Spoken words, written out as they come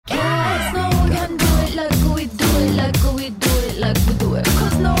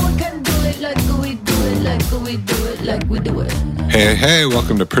we do it like we do it. Hey,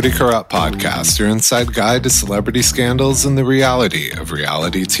 welcome to Pretty Corrupt Podcast, your inside guide to celebrity scandals and the reality of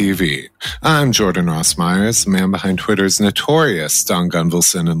reality TV. I'm Jordan Ross Myers, the man behind Twitter's notorious Don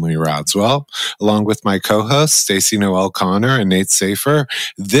Gunvalson and Lee Rodswell, along with my co-hosts Stacey Noel Connor and Nate Safer.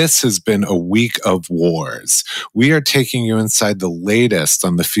 This has been a week of wars. We are taking you inside the latest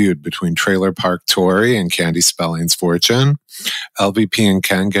on the feud between Trailer Park Tori and Candy Spelling's fortune, LVP and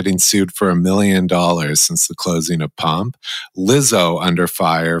Ken getting sued for $1 million since the closing of Pump, Lizzo under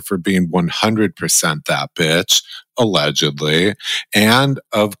fire for being 100% that bitch, allegedly, and,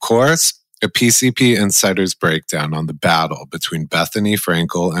 of course, a PCP insider's breakdown on the battle between Bethenny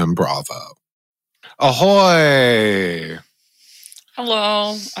Frankel and Bravo. Ahoy!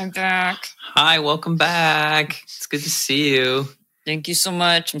 Hello, I'm back. Hi, welcome back. It's good to see you. Thank you so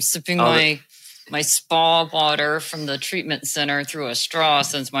much. I'm sipping my spa water from the treatment center through a straw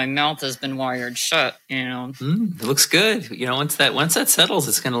since my mouth has been wired shut. You know, it looks good. You know, once that settles,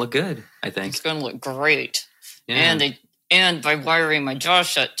 it's going to look good. I think it's going to look great. Yeah. And by wiring my jaw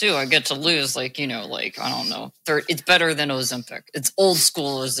shut too, I get to lose I don't know. It's better than Ozempic. It's old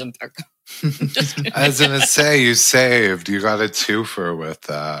school Ozempic. I was going to say, you saved. You got a twofer with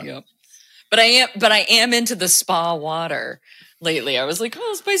that. Yep. But I am into the spa water lately. I was like,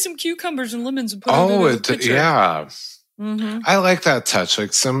 let's buy some cucumbers and lemons and put it in the pitcher. Yeah. Mm-hmm. I like that touch.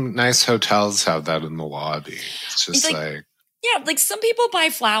 Like some nice hotels have that in the lobby. It's just yeah, like some people buy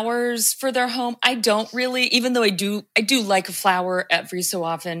flowers for their home. I don't really, even though I do like a flower every so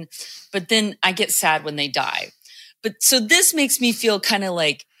often, but then I get sad when they die. But so this makes me feel kind of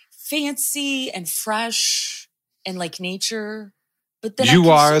like fancy and fresh and like nature. But then you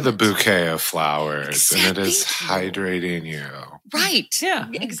are the bouquet of flowers, exactly. And it is hydrating you. Right. Yeah.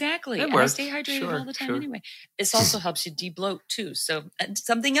 Exactly. And I stay hydrated all the time anyway. This also helps you de-bloat too. So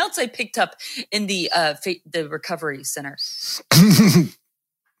something else I picked up in the recovery center.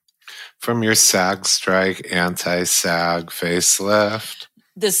 From your SAG strike, anti-SAG facelift.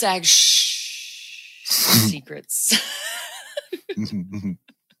 The SAG secrets.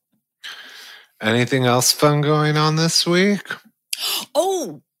 Anything else fun going on this week?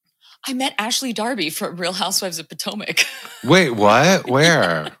 Oh, I met Ashley Darby from Real Housewives of Potomac. Wait, what?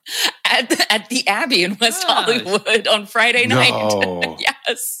 Where? at the Abbey in West Hollywood on Friday night. No.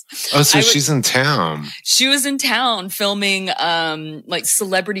 Yes. Oh, so she's in town. She was in town filming like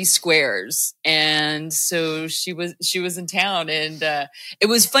Celebrity Squares. And so she was in town, and it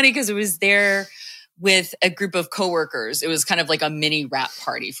was funny because it was there with a group of coworkers. It was kind of like a mini wrap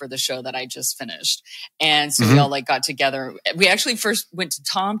party for the show that I just finished. And so we all got together. We actually first went to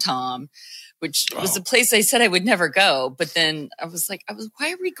Tom Tom, which was a place I said I would never go. But then I was like,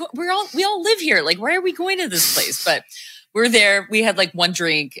 why are we going? We all live here. Like, why are we going to this place? But we're there. We had like one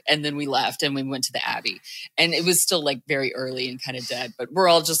drink and then we left and we went to the Abbey, and it was still like very early and kind of dead, but we're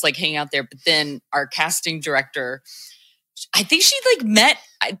all just like hanging out there. But then our casting director, I think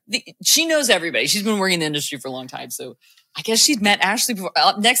she knows everybody. She's been working in the industry for a long time. So I guess she'd met Ashley before.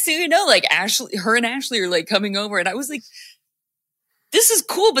 Next thing you know, like her and Ashley are like coming over, and I was like, this is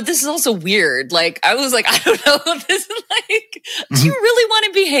cool, but this is also weird. Like, I was like, I don't know. This is like, do you really want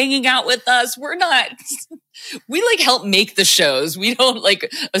to be hanging out with us? We like help make the shows. We don't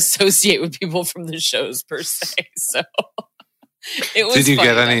like associate with people from the shows per se. So it was. Did you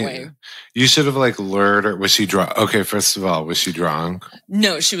get any? Way. You should have like lured her. Was she drunk? Okay, first of all, was she drunk?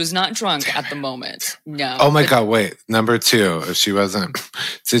 No, she was not drunk at the moment. No. Oh my God! Wait, number two. If she wasn't,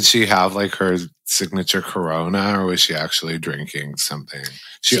 did she have like her signature Corona, or was she actually drinking something?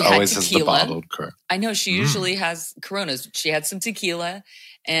 She always has the bottled Corona. I know she usually has Coronas. She had some tequila,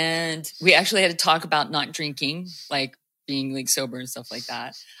 and we actually had to talk about not drinking, like being like sober and stuff like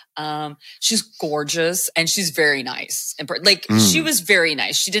that. She's gorgeous and she's very nice, and she was very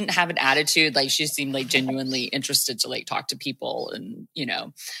nice. She didn't have an attitude. Like, she seemed like genuinely interested to like talk to people and, you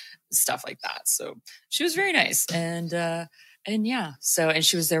know, stuff like that. So she was very nice. And yeah, and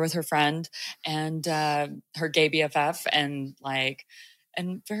she was there with her friend and her gay BFF, and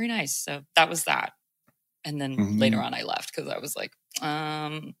very nice. So that was that. And then later on I left because I was like,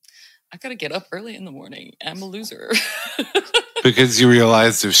 I got to get up early in the morning. I'm a loser. Because you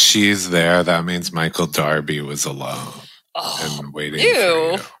realized if she's there, that means Michael Darby was alone and waiting for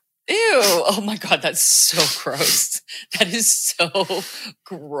you. Ew. Oh my God, that's so gross. That is so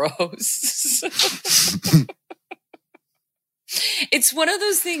gross. It's one of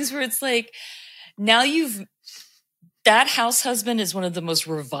those things where it's like, now that house husband is one of the most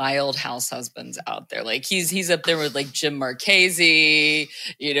reviled house husbands out there. Like, he's up there with like Jim Marchese,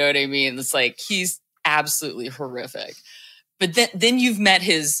 you know what I mean? It's like, he's absolutely horrific. But then you've met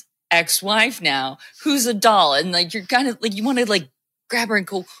his ex-wife now who's a doll, and like you're kind of like you want to like grab her and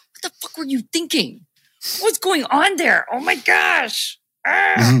go, what the fuck were you thinking? What's going on there? Oh my gosh.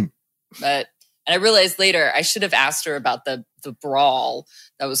 But and I realized later I should have asked her about the brawl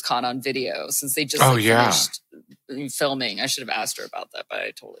that was caught on video, since they just finished filming. I should have asked her about that, but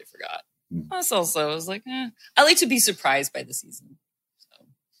I totally forgot. Plus also I was like, I like to be surprised by the season.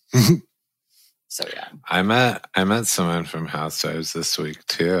 So yeah. I met someone from Housewives this week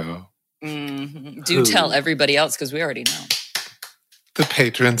too. Mm-hmm. Do tell everybody else, because we already know. The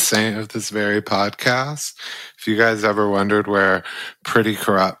patron saint of this very podcast. If you guys ever wondered where Pretty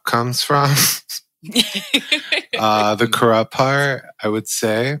Corrupt comes from, the corrupt part, I would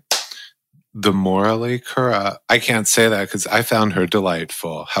say the morally corrupt. I can't say that because I found her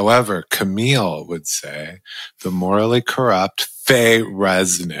delightful. However, Camille would say the morally corrupt Faye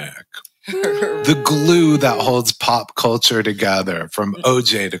Resnick. The glue that holds pop culture together, from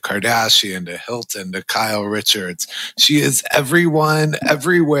OJ to Kardashian to Hilton to Kyle Richards. She is everyone,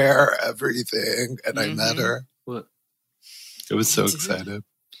 everywhere, everything. And I met her. What? It was so excited.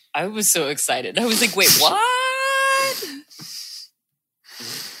 I was so excited. I was like, wait, what?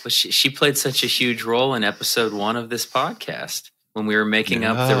 But she played such a huge role in episode 1 of this podcast when we were making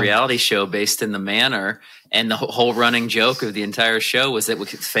up the reality show based in the manor. And the whole running joke of the entire show was that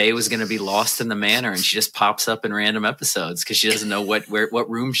Faye was going to be lost in the manor, and she just pops up in random episodes because she doesn't know what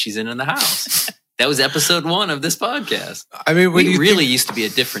room she's in the house. That was episode 1 of this podcast. I mean, we really used to be a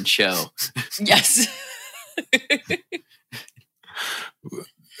different show. Yes.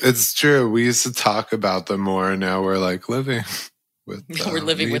 It's true. We used to talk about them more, and now we're like living with them. We're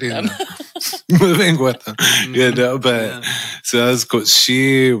living with them. Living with them. You know, but so that was cool.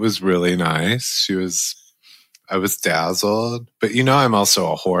 She was really nice. I was dazzled, but you know, I'm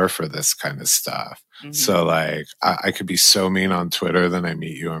also a whore for this kind of stuff. Mm-hmm. So like, I could be so mean on Twitter, then I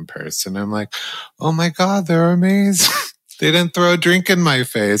meet you in person. I'm like, oh my God, they're amazing. They didn't throw a drink in my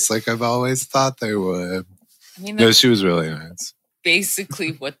face like I've always thought they would. I mean, no, she was really nice.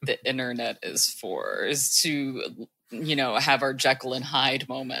 Basically what the internet is for, is to, you know, have our Jekyll and Hyde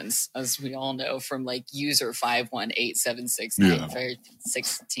moments, as we all know, from like user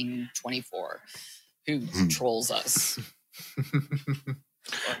 51876961624. Who trolls us.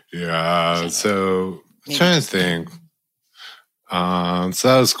 Yeah, so I'm trying to think. So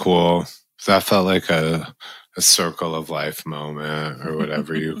that was cool. So that felt like a circle of life moment, or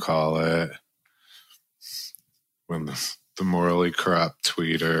whatever you call it. When the morally corrupt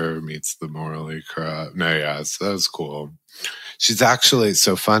tweeter meets the morally corrupt. No, yeah, so that was cool. She's actually,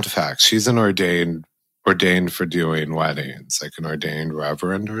 so fun fact, she's an ordained for doing weddings, like an ordained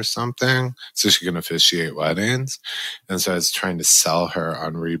reverend or something, so she can officiate weddings. And so I was trying to sell her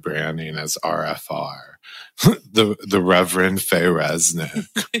on rebranding as RFR, the Reverend Faye Resnick.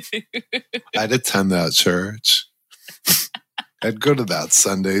 I'd attend that church. I'd go to that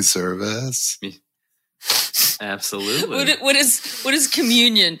Sunday service. Absolutely. What is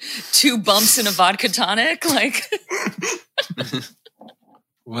communion? 2 bumps in a vodka tonic? Like.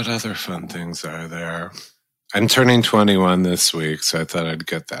 What other fun things are there? I'm turning 21 this week, so I thought I'd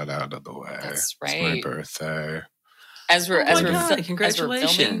get that out of the way. That's right. It's my birthday.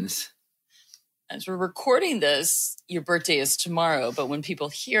 Congratulations. As we're recording this, your birthday is tomorrow, but when people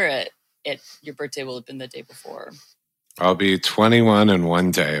hear it, your birthday will have been the day before. I'll be 21 in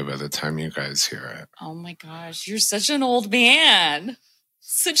one day by the time you guys hear it. Oh my gosh, you're such an old man.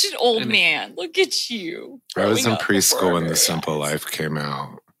 Such an old man. Look at you. I was in preschool when The Simple Life came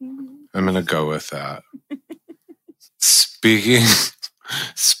out. I'm going to go with that.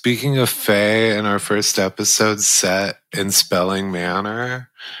 Speaking of Faye, in our first episode set in Spelling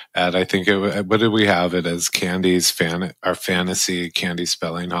Manor, at I think what did we have it as? Our fantasy Candy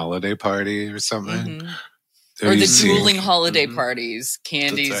Spelling holiday party or something? Mm-hmm. Or the dueling holiday parties,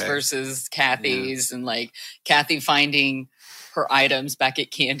 Candy's versus Kathy's, and like Kathy finding her items back at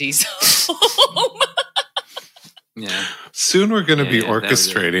Candy's home. Yeah. Soon we're going to be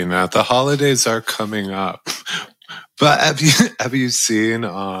orchestrating that. The holidays are coming up. But have you seen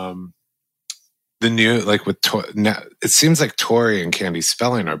the new, like with now, it seems like Tori and Candy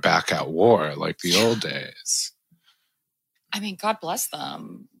Spelling are back at war like the old days. I mean, God bless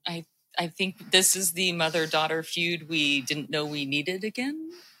them. I think this is the mother-daughter feud we didn't know we needed again.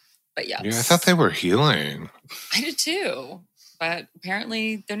 But yeah. Yeah, I thought they were healing. I did too. But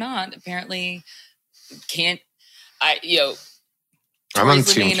apparently they're not. Apparently I'm on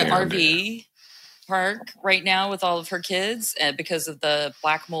Team living in an Candy. RV park right now with all of her kids because of the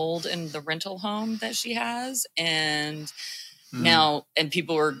black mold in the rental home that she has. And Now, and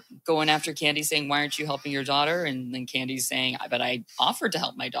people were going after Candy saying, why aren't you helping your daughter? And then Candy's saying, but I offered to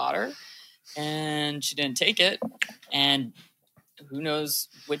help my daughter and she didn't take it. And who knows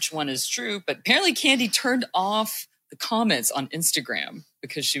which one is true, but apparently Candy turned off the comments on Instagram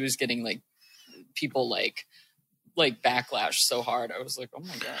because she was getting like people like backlash so hard. I was like, oh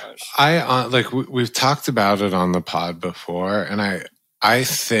my gosh. We've talked about it on the pod before, and I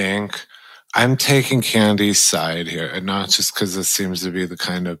think I'm taking Candy's side here, and not just because it seems to be the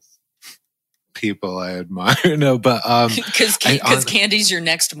kind of people I admire. No, but because Candy's your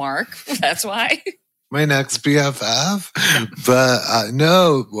next Mark. That's why. My next BFF. But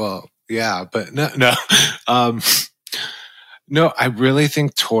no. Well, yeah, but no. No, I really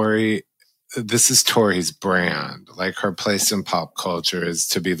think Tori. This is Tori's brand. Like, her place in pop culture is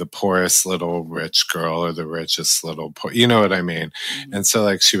to be the poorest little rich girl or the richest little poor. You know what I mean? Mm-hmm. And so,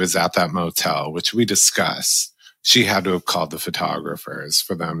 like, she was at that motel, which we discussed. She had to have called the photographers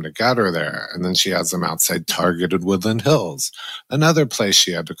for them to get her there. And then she has them outside Target at Woodland Hills, another place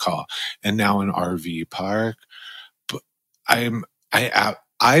she had to call. And now an RV park. But I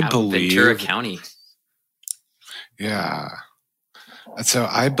believe Ventura County. Yeah. So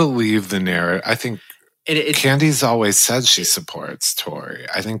I believe the narrative. I think Candy's always said she supports Tori.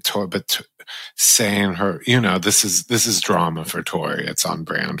 I think saying her, this is drama for Tori. It's on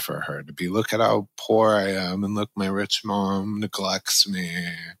brand for her to be, look at how poor I am, and look, my rich mom neglects me.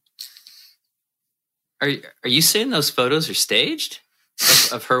 Are you saying those photos are staged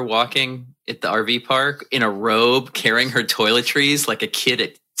of her walking at the RV park in a robe, carrying her toiletries like a kid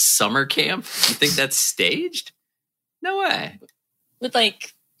at summer camp? You think that's staged? No way. With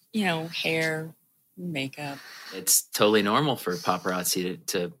hair, makeup. It's totally normal for paparazzi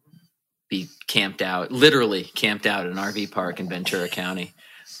to be literally camped out at an RV park in Ventura County.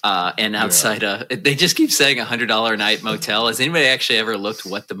 And outside they just keep saying $100 a night motel. Has anybody actually ever looked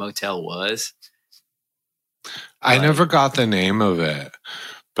what the motel was? I never got the name of it,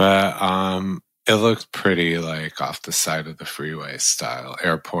 but it looked pretty like off the side of the freeway style,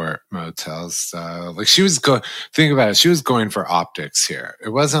 airport motel style. Like, she was think about it, she was going for optics here. It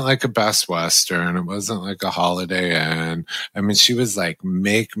wasn't like a Best Western. It wasn't like a Holiday Inn. I mean, she was like,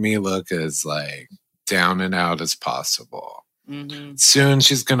 make me look as like down and out as possible. Mm-hmm. Soon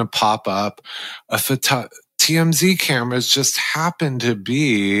she's going to pop up. TMZ cameras just happen to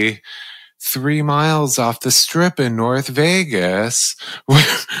be 3 miles off the strip in North Vegas,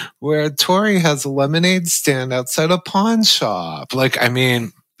 where Tori has a lemonade stand outside a pawn shop. Like, I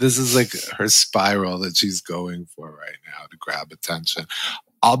mean, this is like her spiral that she's going for right now to grab attention.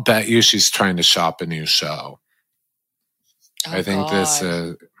 I'll bet you she's trying to shop a new show. Oh, I think God. this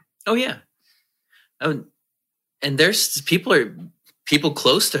is... Oh, yeah. Oh, and there's people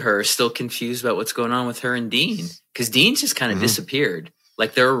close to her are still confused about what's going on with her and Dean, because Dean's just kind of disappeared.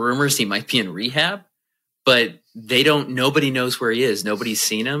 Like, there are rumors he might be in rehab, but nobody knows where he is. Nobody's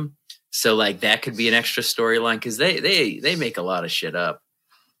seen him. So, like, that could be an extra storyline, because they make a lot of shit up.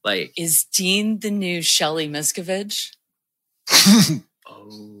 Like, is Dean the new Shelley Miscavige?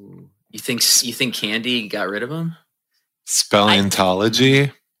 Oh, you think Candy got rid of him?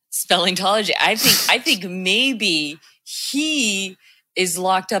 Spellingtology. I think maybe he is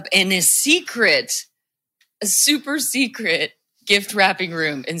locked up in a super secret gift wrapping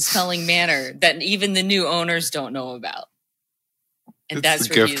room in Spelling Manor that even the new owners don't know about. And it's that's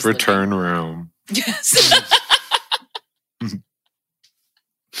the where gift return room. Yes.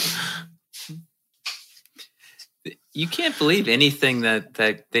 You can't believe anything that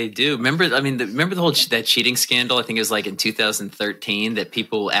they do. Remember the whole that cheating scandal? I think it was like in 2013 that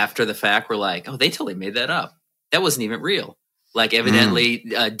people after the fact were like, "Oh, they totally made that up. That wasn't even real." Like, evidently,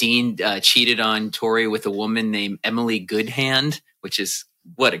 Dean cheated on Tori with a woman named Emily Goodhand, which is,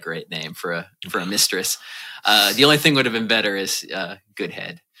 what a great name for a mistress. The only thing would have been better is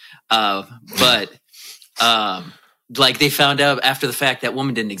Goodhead. But like, they found out after the fact that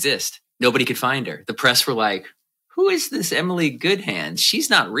woman didn't exist. Nobody could find her. The press were like, who is this Emily Goodhand? She's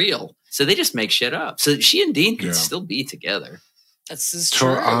not real. So they just make shit up. So she and Dean could still be together. That's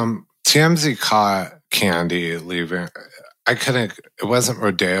true. TMZ caught Candy leaving. It wasn't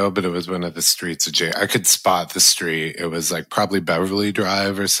Rodeo, but it was one of the streets of I could spot the street. It was like probably Beverly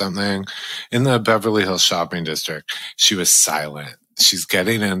Drive or something in the Beverly Hills shopping district. She was silent. She's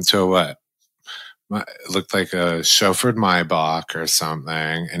getting into what looked like a chauffeured Maybach or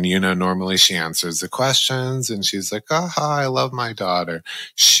something. And, normally she answers the questions and she's like, I love my daughter.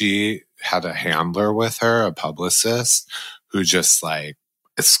 She had a handler with her, a publicist, who just like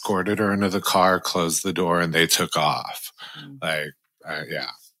escorted her into the car, closed the door, and they took off.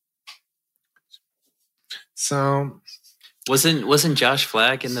 Yeah. So Wasn't Josh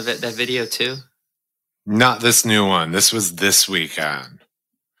Flagg in that video too? Not this new one. This was this weekend.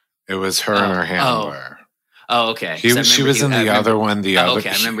 It was her and her handler. Oh, okay. She was in the other one. Okay,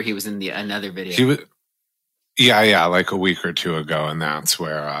 I remember he was in another video. He was, yeah, like a week or two ago, and that's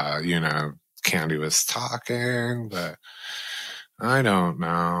where Candy was talking, but I don't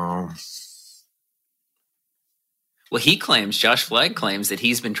know. Well, Josh Flagg claims that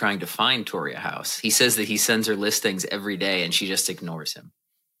he's been trying to find Tori a house. He says that he sends her listings every day and she just ignores him.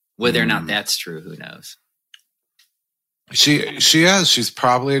 Whether or not that's true, who knows? She is. She's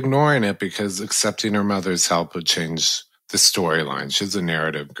probably ignoring it because accepting her mother's help would change the storyline. She has a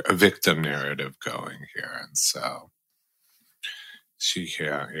victim narrative going here. And so she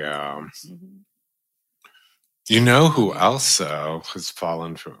can't, yeah. You know who else though has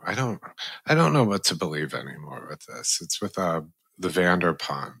fallen from? I don't know what to believe anymore with this. It's with the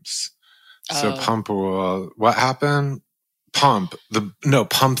Vanderpumps. So Pump will. What happened? Pump the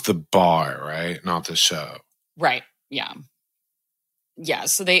bar, right? Not the show. Right. Yeah. Yeah.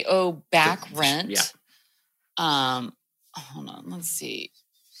 So they owe back rent. Yeah. Hold on. Let's see.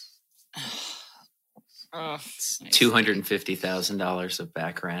 $250,000 of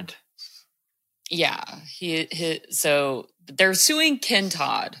back rent. Yeah, so they're suing Ken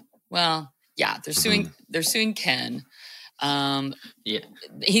Todd. Well, yeah, they're suing Ken.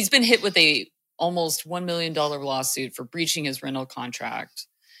 He's been hit with a almost $1 million lawsuit for breaching his rental contract,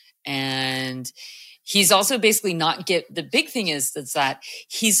 and he's also basically the big thing is that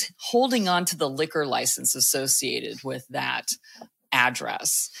he's holding on to the liquor license associated with that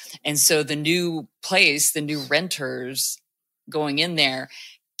address, and so the new renters going in there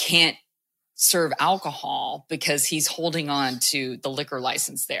can't serve alcohol because he's holding on to the liquor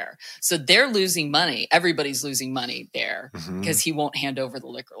license there. So they're losing money. Everybody's losing money there because he won't hand over the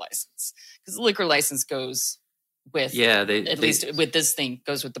liquor license, because the liquor license goes with, at least with this thing,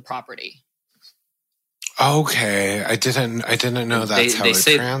 goes with the property. Okay. I didn't know that's how it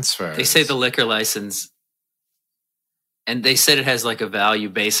transfers. They say the liquor license, and they said it has like a value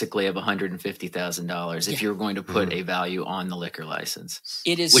basically of $150,000 if you're going to put a value on the liquor license.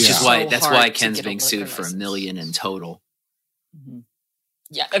 It is, is why Ken's being sued for $1 million in total. Mm-hmm.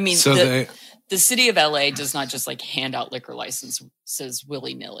 Yeah, I mean, so the city of LA does not just like hand out liquor licenses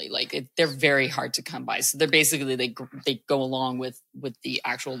willy nilly. Like they're very hard to come by. So they're basically they go along with the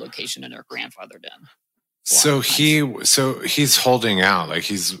actual location and are grandfathered in. So he's holding out. Like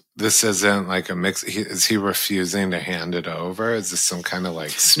this isn't like a mix. Is he refusing to hand it over? Is this some kind of like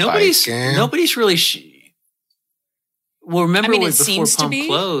spike game? Nobody's really. Well, remember when before Pump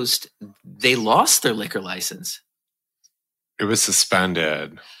closed, they lost their liquor license. It was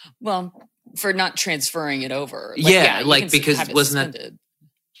suspended. Well, for not transferring it over. Because wasn't that.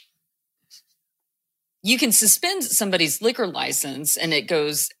 You can suspend somebody's liquor license and it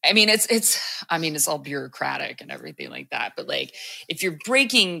goes, it's all bureaucratic and everything like that. But like, if you're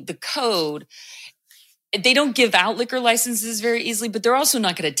breaking the code, they don't give out liquor licenses very easily, but they're also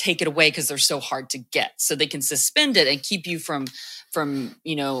not going to take it away because they're so hard to get. So they can suspend it and keep you from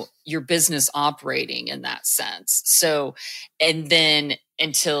your business operating in that sense. So, and then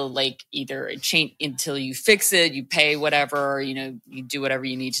until like until you fix it, you pay whatever, you do whatever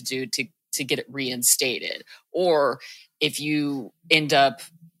you need to do to get it reinstated. Or if you end up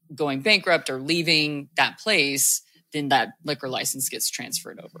going bankrupt or leaving that place, then that liquor license gets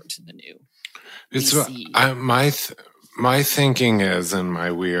transferred over to the new. My thinking is, in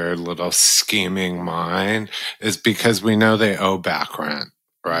my weird little scheming mind, is because we know they owe back rent,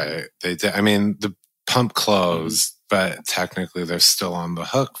 right? They did. I mean, the Pump closed, but technically they're still on the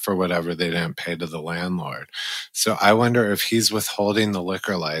hook for whatever they didn't pay to the landlord. So I wonder if he's withholding the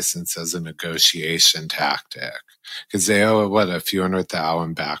liquor license as a negotiation tactic, because they owe a few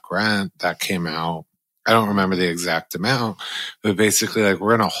 $100,000 back rent that came out. I don't remember the exact amount, but basically like,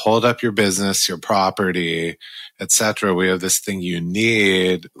 we're going to hold up your business, your property, etc. We have this thing you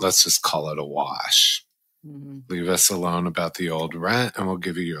need. Let's just call it a wash. Mm-hmm. Leave us alone about the old rent and we'll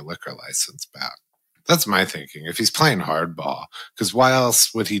give you your liquor license back. That's my thinking. If he's playing hardball, because why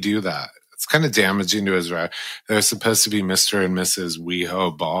else would he do that? It's kind of damaging to his right. They're supposed to be Mr. and Mrs.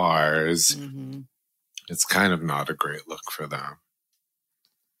 WeHo bars. Mm-hmm. It's kind of not a great look for them.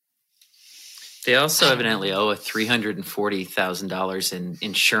 They also evidently owe $340,000 in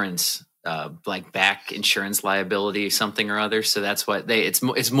insurance, like back insurance liability, something or other. So that's why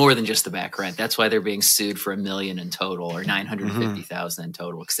it's more than just the back rent. That's why they're being sued for $1 million in total, or $950,000 in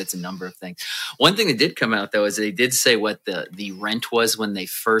total, because it's a number of things. One thing that did come out though is they did say what the rent was when they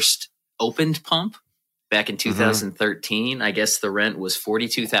first opened Pump back in 2013. I guess the rent was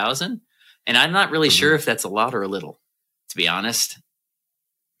 $42,000, and I'm not really sure if that's a lot or a little. to be honest.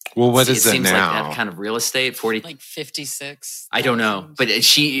 Well, what is it seems now? Like that kind of real estate, 40, like 56. I don't know, but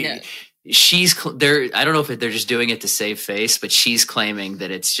she's there. I don't know if they're just doing it to save face, but she's claiming that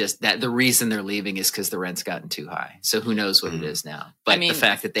it's just that the reason they're leaving is because the rent's gotten too high. So who knows what it is now? But the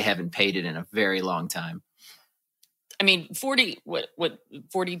fact that they haven't paid it in a very long time. I mean,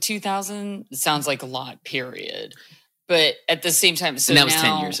 42,000 sounds like a lot, period. But at the same time, so and that was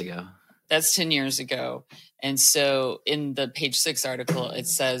 10 years ago. That's 10 years ago. And so in the page 6 article, it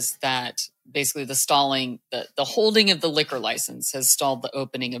says that basically the stalling, the holding of the liquor license has stalled the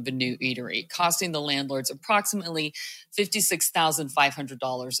opening of a new eatery, costing the landlords approximately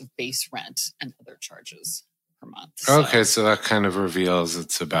 $56,500 of base rent and other charges per month. Okay, so that kind of reveals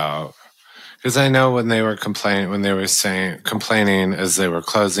it's about, because I know when they were complaining as they were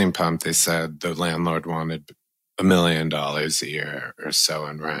closing Pump, they said the landlord wanted $1 million a year or so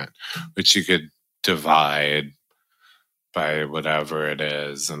in rent, which you could divide by whatever it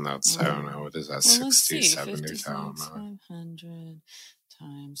is, and that's I don't know, what is that, 60, 70,000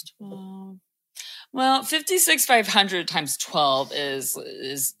 times 12. Well, 56,500 times 12 is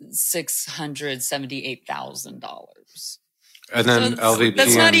 $678,000. And then so LVP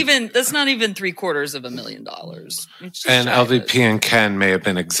that's not even $750,000. And LVP and Ken may have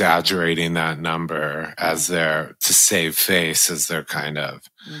been exaggerating that number as to save face, as they're kind of.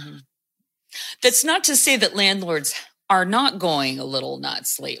 Mm-hmm. That's not to say that landlords are not going a little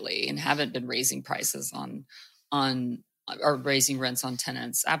nuts lately and haven't been raising prices on or raising rents on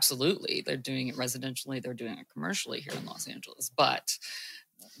tenants. Absolutely. They're doing it residentially. They're doing it commercially here in Los Angeles. But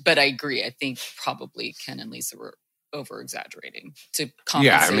I agree. I think probably Ken and Lisa were over-exaggerating to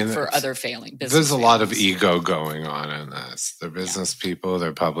compensate for other failing business. There's a lot of ego going on in this. They're business people.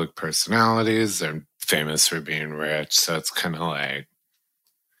 They're public personalities. They're famous for being rich. So it's kind of like.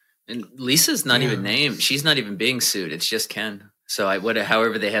 And Lisa's not even named. She's not even being sued. It's just Ken. So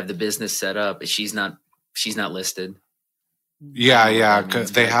however they have the business set up, she's not listed. Yeah.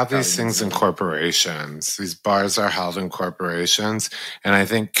 They have these things in corporations. These bars are held in corporations. And I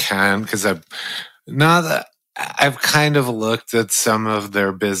think Ken, because I've kind of looked at some of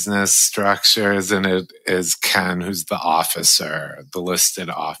their business structures, and it is Ken who's the listed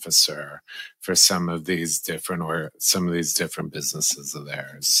officer for some of these different businesses of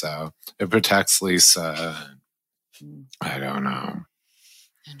theirs. So it protects Lisa. I don't know.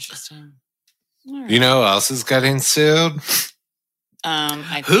 Interesting. Right. You know who else is getting sued?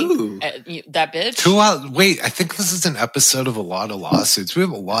 I Who? think that bitch. Wait, I think this is an episode of a lot of lawsuits. We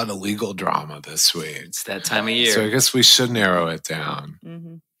have a lot of legal drama this week. It's that time of year. So I guess we should narrow it down.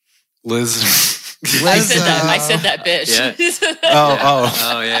 Mm-hmm. Liz. I said that bitch. Yeah.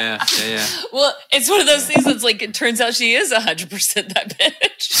 Oh yeah. Well, it's one of those things that's like, it turns out she is 100% that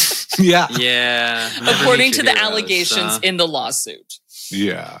bitch. Yeah. According to the allegations in the lawsuit.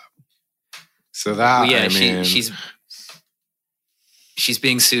 Yeah. So that, she's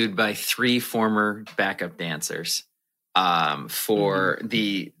being sued by 3 former backup dancers for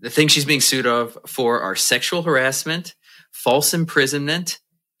the things she's being sued for are sexual harassment, false imprisonment,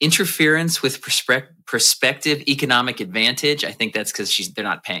 interference with prospective economic advantage. I think that's because they're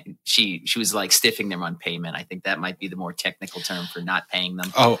not paying. She was like stiffing them on payment. I think that might be the more technical term for not paying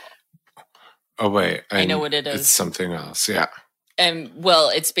them. Oh wait, I know what it is. It's something else. Yeah. And well,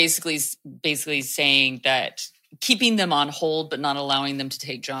 it's basically saying that keeping them on hold, but not allowing them to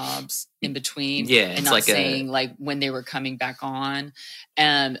take jobs in between. Yeah, and not saying like when they were coming back on,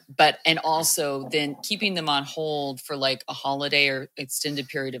 and also then keeping them on hold for like a holiday or extended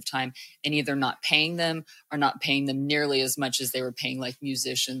period of time, and either not paying them or not paying them nearly as much as they were paying like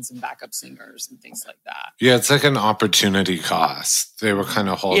musicians and backup singers and things like that. Yeah, it's like an opportunity cost. They were kind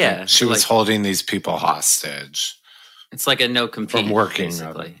of holding. Yeah, she was holding these people hostage. It's like a no compete from working.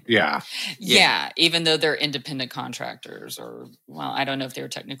 Basically. Yeah, even though they're independent contractors, or I don't know if they were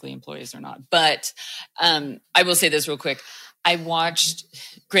technically employees or not. But I will say this real quick. I watched.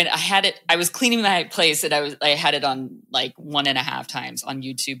 Granted, I was cleaning my place, and I had it on like 1.5 times on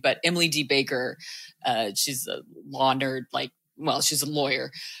YouTube. But Emily D. Baker, she's a law nerd. She's a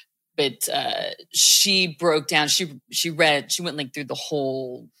lawyer. But she broke down. She went like through the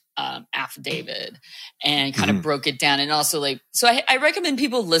whole affidavit and kind of broke it down. And also so I recommend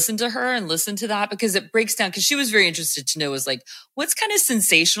people listen to her and listen to that, because it breaks down, because she was very interested to know what's kind of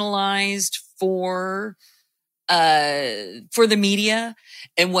sensationalized for the media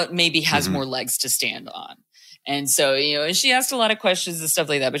and what maybe has more legs to stand on. And so, and she asked a lot of questions and stuff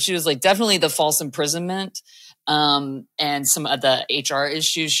like that, but she was like, definitely the false imprisonment and some of the HR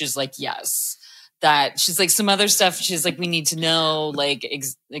issues. She's like, yes. that she's like some other stuff. She's like, we need to know like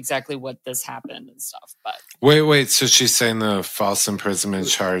exactly what this happened and stuff. But wait. So she's saying the false imprisonment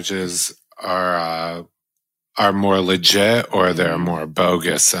charges are more legit, or they're more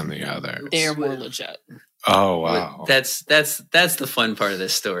bogus than the others? They're more legit. Oh wow, that's the fun part of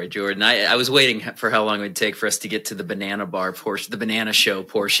this story, Jordan. I was waiting for how long it would take for us to get to the banana bar portion, the banana show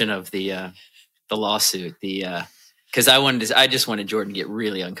portion of the lawsuit. Because I just wanted Jordan to get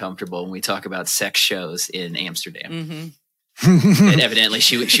really uncomfortable when we talk about sex shows in Amsterdam. Mm-hmm. And evidently,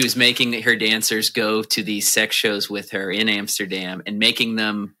 she was making her dancers go to these sex shows with her in Amsterdam and making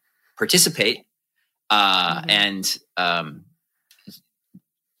them participate. And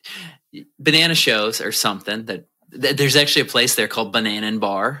banana shows are something that there's actually a place there called Banana and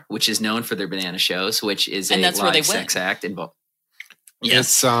Bar, which is known for their banana shows, which is a live sex act involved.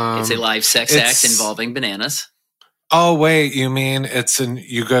 Yes, it's a live sex act involving bananas. Oh wait, you mean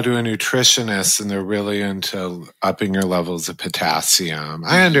you go to a nutritionist and they're really into upping your levels of potassium.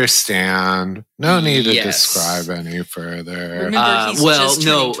 I understand. No need to describe any further.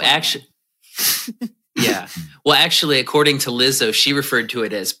 Actually. Yeah. Well, actually, according to Lizzo, she referred to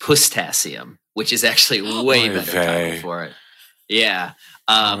it as pustassium, which is actually way better title for it. Yeah.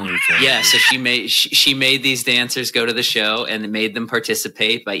 So she made these dancers go to the show and made them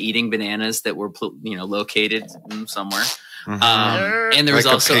participate by eating bananas that were located somewhere. Mm-hmm. And there was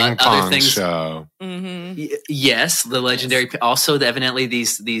also other things. Show. Mm-hmm. Yes, the legendary. Also, evidently,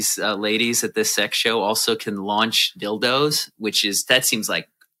 these ladies at this sex show also can launch dildos, that seems like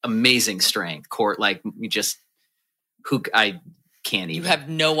amazing strength. I can't even. You have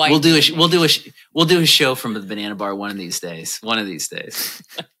no idea. We'll do a show from the banana bar one of these days. But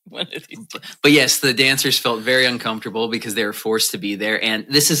yes, the dancers felt very uncomfortable because they were forced to be there. And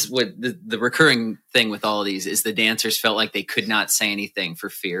this is what the recurring thing with all of these is: the dancers felt like they could not say anything for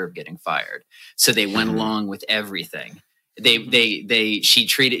fear of getting fired. So they went along with everything. She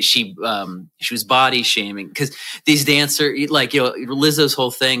was body shaming because these dancers, Lizzo's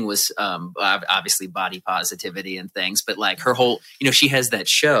whole thing was obviously body positivity and things, but like her whole, she has that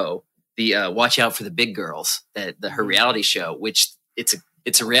show, the Watch Out for the Big Girls, her reality show, which it's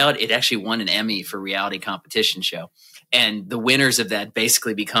a reality. It actually won an Emmy for reality competition show. And the winners of that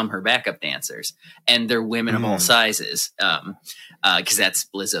basically become her backup dancers, and they're women of all sizes, because that's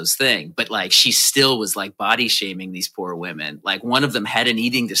Lizzo's thing. But like, she still was like body shaming these poor women. Like, one of them had an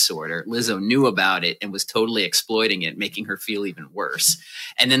eating disorder. Lizzo knew about it and was totally exploiting it, making her feel even worse.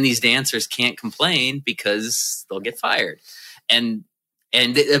 And then these dancers can't complain because they'll get fired. And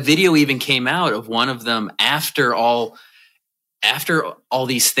a video even came out of one of them after all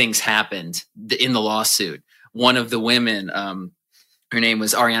these things happened in the lawsuit. One of the women, her name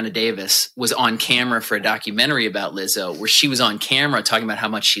was Ariana Davis, was on camera for a documentary about Lizzo, where she was on camera talking about how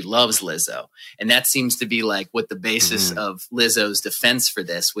much she loves Lizzo. And that seems to be like what the basis of Lizzo's defense for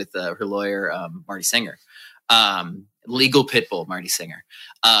this with her lawyer, Marty Singer, legal pitbull Marty Singer,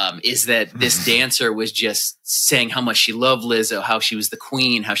 is that this dancer was just saying how much she loved Lizzo, how she was the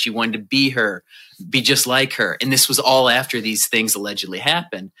queen, how she wanted to be just like her. And this was all after these things allegedly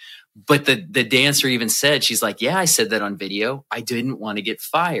happened. But the dancer even said, she's like, yeah, I said that on video. I didn't want to get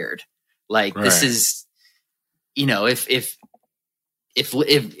fired. Like, this is, if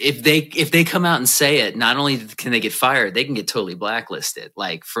they come out and say it, not only can they get fired, they can get totally blacklisted.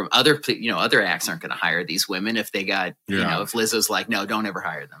 Like, from other acts aren't going to hire these women if they got, if Lizzo's like, no, don't ever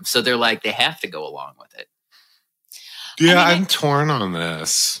hire them. So they're like, they have to go along with it. Yeah, I'm torn on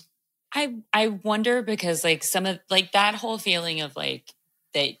this. I wonder because like some of like that whole feeling of like,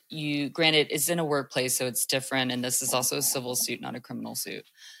 that granted it's in a workplace, so it's different. And this is also a civil suit, not a criminal suit.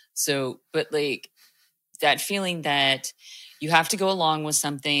 So, but like that feeling that you have to go along with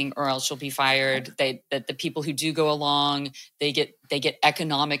something or else you'll be fired. That the people who do go along, they get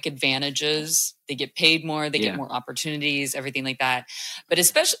economic advantages. They get paid more, they get more opportunities, everything like that. But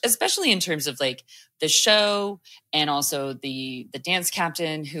especially in terms of like the show and also the dance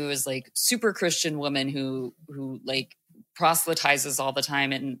captain who is like super Christian woman who like proselytizes all the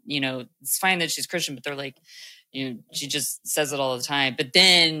time, and it's fine that she's Christian, but they're like, she just says it all the time, but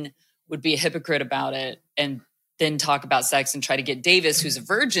then would be a hypocrite about it and then talk about sex and try to get Davis, who's a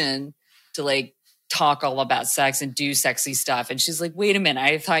virgin, to like talk all about sex and do sexy stuff. And she's like, wait a minute,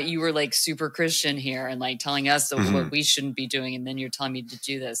 I thought you were like super Christian here and like telling us what we shouldn't be doing, and then you're telling me to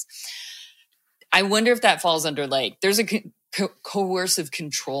do this. I wonder if that falls under like, there's a coercive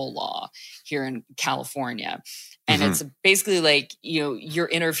control law here in California. And it's basically like, you're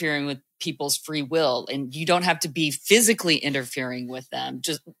interfering with people's free will, and you don't have to be physically interfering with them.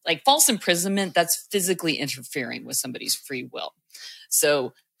 Just like false imprisonment, that's physically interfering with somebody's free will.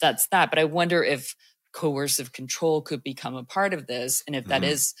 So that's that. But I wonder if coercive control could become a part of this, and if that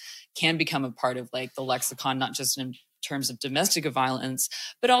can become a part of like the lexicon, not just in terms of domestic violence,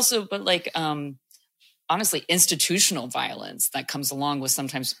 but honestly, institutional violence that comes along with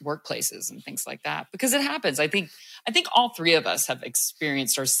sometimes workplaces and things like that, because it happens. I think all three of us have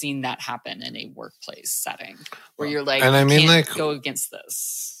experienced or seen that happen in a workplace setting where you're like, and I mean, can't go against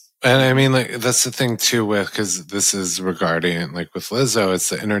this. And I mean, like, that's the thing too because this is regarding, like, with Lizzo, it's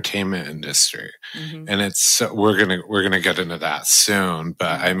the entertainment industry, and it's we're gonna get into that soon.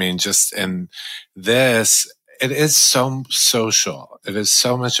 But I mean, just in this. It is so social. It is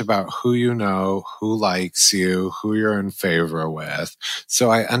so much about who you know, who likes you, who you're in favor with. So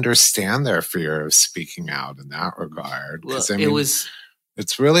I understand their fear of speaking out in that regard. Well, I mean,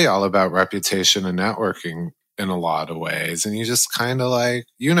 it's really all about reputation and networking in a lot of ways. And you just kind of like,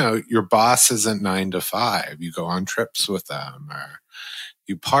 your boss isn't 9 to 5. You go on trips with them or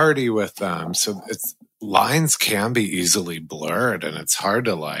you party with them. So lines can be easily blurred, and it's hard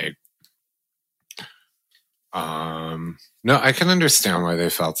to like, no, I can understand why they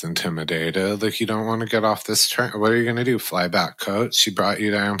felt intimidated. Like, you don't want to get off this train. What are you going to do? Fly back, coach? She brought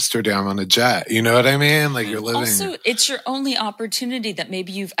you to Amsterdam on a jet. You know what I mean? Like, you're living. Also, it's your only opportunity that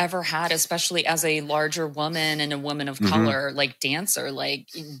maybe you've ever had, especially as a larger woman and a woman of color, like dancer. Like,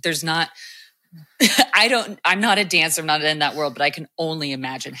 there's not, I'm not a dancer. I'm not in that world, but I can only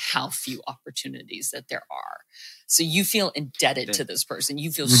imagine how few opportunities that there are. So you feel indebted to this person.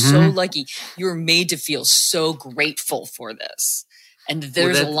 You feel so lucky. You're made to feel so grateful for this. And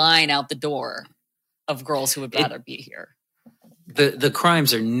there's a line out the door of girls who would rather be here. The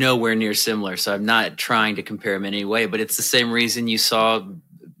crimes are nowhere near similar. So I'm not trying to compare them in any way, but it's the same reason you saw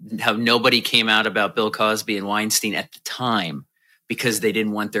how nobody came out about Bill Cosby and Weinstein at the time, because they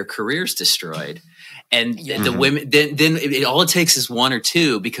didn't want their careers destroyed. And the women, then all it takes is one or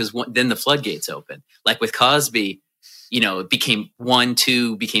two, because then the floodgates open. Like with Cosby, it became 1,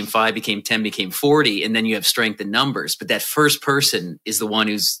 2, became 5, became 10, became 40, and then you have strength in numbers. But that first person is the one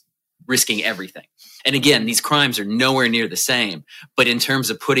who's risking everything. And again, these crimes are nowhere near the same. But in terms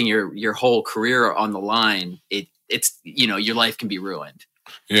of putting your whole career on the line, it's your life can be ruined.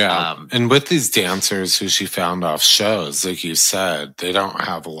 Yeah. And with these dancers who she found off shows, like you said, they don't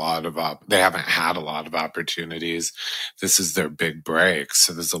have they haven't had a lot of opportunities. This is their big break.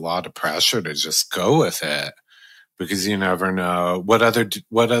 So there's a lot of pressure to just go with it, because you never know what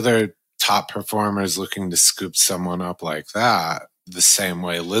other top performers looking to scoop someone up like that, the same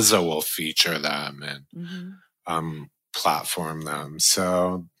way Lizzo will feature them and platform them.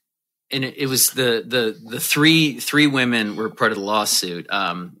 So. And it was the three women were part of the lawsuit.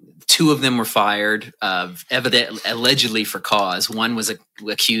 2 of them were fired, allegedly for cause. One was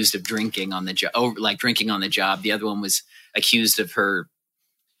accused of drinking on the job, drinking on the job. The other one was accused of her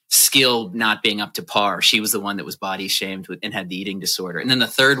skill not being up to par. She was the one that was body shamed and had the eating disorder. And then the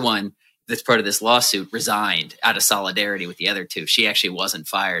third one, that's part of this lawsuit, resigned out of solidarity with the other 2. She actually wasn't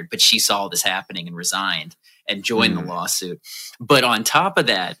fired, but she saw this happening and resigned and joined the lawsuit. But on top of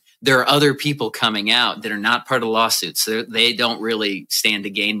that, there are other people coming out that are not part of the lawsuit, so they don't really stand to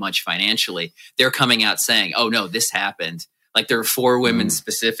gain much financially. They're coming out saying, oh, no, this happened. Like, there are 4 women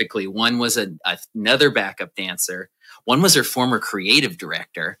specifically. One was another backup dancer. One was her former creative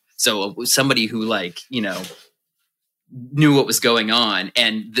director. So it was somebody who, knew what was going on.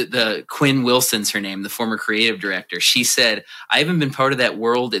 And the Quinn Wilson's her name, the former creative director. She said, I haven't been part of that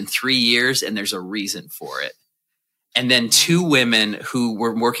world in 3 years, and there's a reason for it. And then 2 women who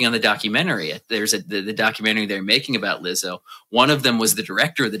were working on the documentary. There's the documentary they're making about Lizzo. One of them was the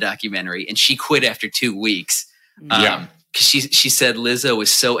director of the documentary, and she quit after 2 weeks. Because she said Lizzo was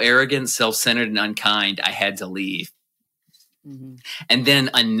so arrogant, self-centered, and unkind, I had to leave. And then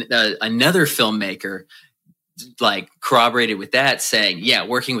another filmmaker corroborated with that, saying, yeah,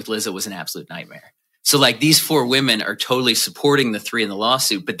 working with Lizzo was an absolute nightmare. So these 4 women are totally supporting the 3 in the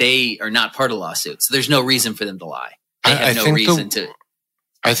lawsuit, but they are not part of the lawsuit. So there's no reason for them to lie. They have no reason to.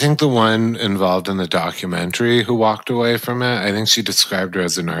 I think the one involved in the documentary who walked away from it, I think she described her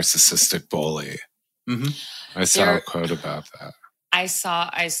as a narcissistic bully. I saw a quote about that. I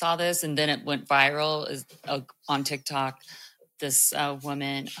saw this, and then it went viral on TikTok. This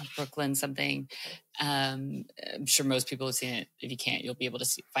woman, Brooklyn something. I'm sure most people have seen it. If you can't, you'll be able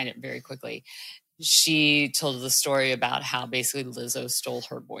to find it very quickly. She told the story about how basically Lizzo stole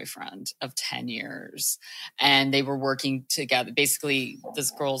her boyfriend of 10 years, and they were working together. Basically,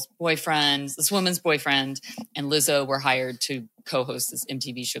 this woman's boyfriend and Lizzo were hired to co-host this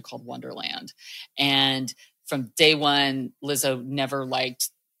MTV show called Wonderland. And from day one, Lizzo never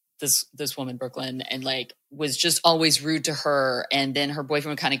liked this woman, Brooklyn, and like was just always rude to her. And then her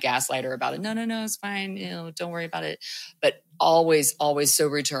boyfriend would kind of gaslight her about it. No, it's fine. Don't worry about it. But always so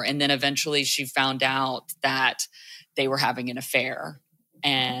rude to her. And then eventually she found out that they were having an affair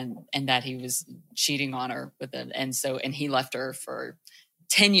and that he was cheating on her with it. And he left her for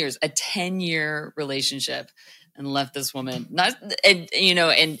 10 years, a 10-year relationship, and left this woman.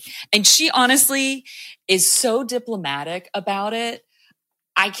 And she honestly is so diplomatic about it.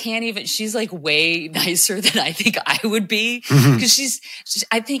 I can't even, she's like way nicer than I think I would be. Because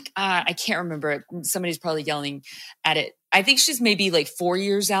I think, I can't remember it. Somebody's probably yelling at it. I think she's maybe like 4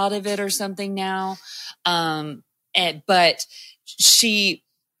 years out of it or something now. But she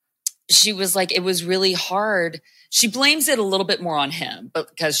was like, it was really hard. She blames it a little bit more on him, but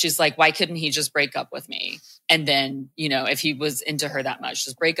because she's like, why couldn't he just break up with me? And then, if he was into her that much,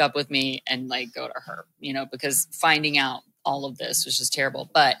 just break up with me and like go to her, because finding out all of this was just terrible.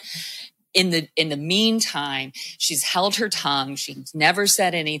 But in the meantime, she's held her tongue. She's never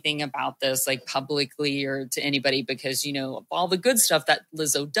said anything about this, like publicly or to anybody, because, of all the good stuff that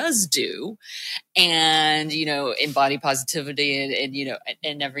Lizzo does do and, in body positivity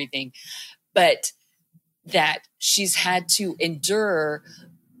and everything, but that she's had to endure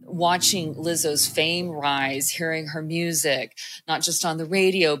watching Lizzo's fame rise, hearing her music, not just on the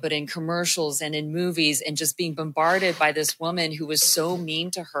radio, but in commercials and in movies, and just being bombarded by this woman who was so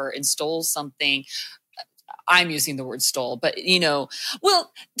mean to her and stole something. I'm using the word stole, but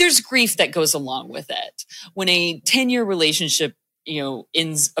there's grief that goes along with it. When a 10-year relationship,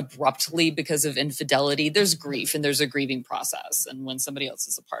 ends abruptly because of infidelity, there's grief and there's a grieving process. And when somebody else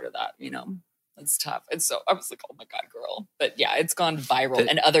is a part of that, it's tough. And so I was like, oh my God, girl. But yeah, it's gone viral.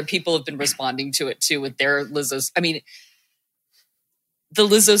 And other people have been responding to it too with their Lizzo's. I mean, the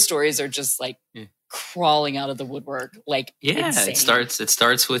Lizzo stories are just like crawling out of the woodwork. Like, insane. It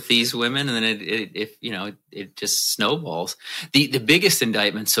starts with these women, and then it just snowballs. The biggest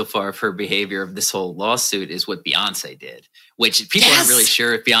indictment so far of her behavior of this whole lawsuit is what Beyonce did, which people aren't really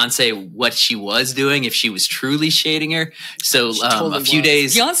sure if Beyonce, what she was doing, if she was truly shading her. So a few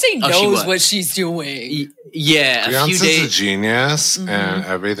days, Beyonce knows what she's doing. Yeah, Beyonce's a genius, and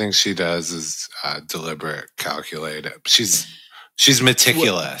everything she does is deliberate, calculated. She's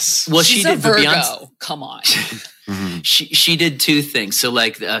meticulous. Well, she's a Virgo. Come on. She did two things. So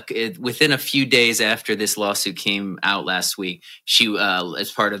like within a few days after this lawsuit came out last week, she,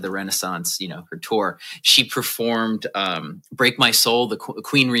 as part of the Renaissance, her tour, she performed Break My Soul, the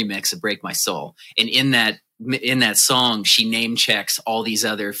Queen remix of Break My Soul. And in that song, she name checks all these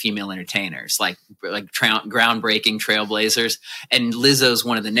other female entertainers, like groundbreaking trailblazers. And Lizzo's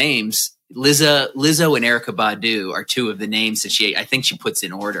one of the names. Lizzo and Erykah Badu are two of the names that I think she puts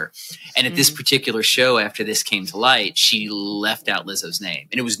in order. And at this particular show, after this came to light, she left out Lizzo's name.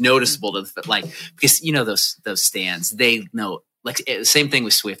 And it was noticeable because those stands, they know, like same thing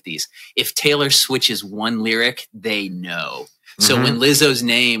with Swifties. If Taylor switches one lyric, they know. So when Lizzo's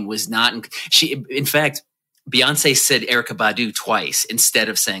name was not, in fact, Beyonce said Erykah Badu twice instead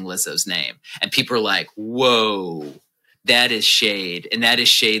of saying Lizzo's name. And people are like, whoa. That is shade, and that is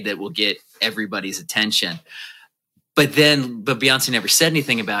shade that will get everybody's attention. But Beyonce never said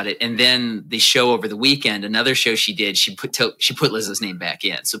anything about it. And then the show over the weekend, another show she did, she put Lizzo's name back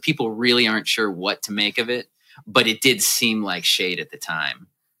in. So people really aren't sure what to make of it, but it did seem like shade at the time.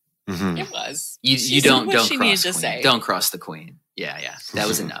 It was. You don't cross the queen. Don't cross the queen. Yeah, that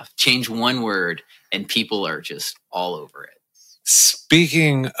was enough. Change one word, and people are just all over it.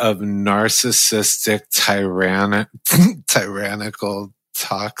 Speaking of narcissistic, tyrannical,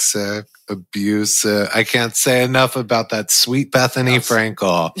 toxic, abusive, I can't say enough about that sweet Bethenny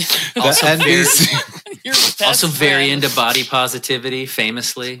Frankel. Also very into body positivity,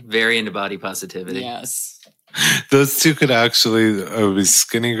 famously. Very into body positivity. Yes. Those two could actually be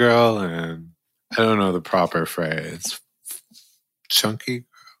skinny girl and I don't know the proper phrase. Chunky?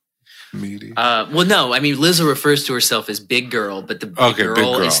 Meaty. Well, no. I mean, Lizzo refers to herself as big girl, but the big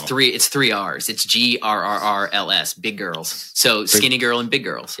girl is three. It's 3 R's. It's GRRRLS. Big girls. So skinny girl and big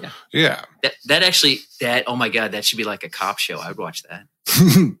girls. Yeah. That. Oh my God, that should be like a cop show. I would watch that.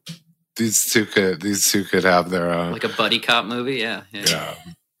 These two could have their own, like a buddy cop movie. Yeah.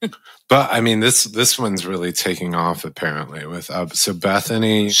 But I mean, this one's really taking off apparently with so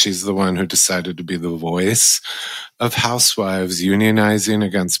Bethenny, she's the one who decided to be the voice of housewives unionizing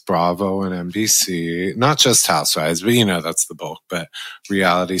against Bravo and NBC. Not just housewives, but that's the bulk, but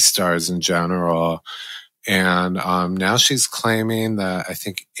reality stars in general. And now she's claiming that I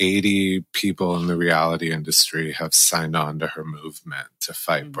think 80 people in the reality industry have signed on to her movement to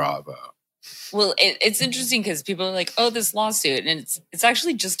fight Bravo. Well, it's interesting because people are like, "Oh, this lawsuit," and it's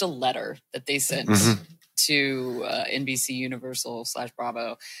actually just a letter that they sent to NBC Universal /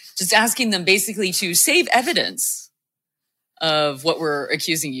 Bravo, just asking them basically to save evidence of what we're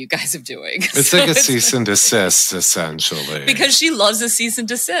accusing you guys of doing. It's so like a cease and desist, essentially. Because she loves a cease and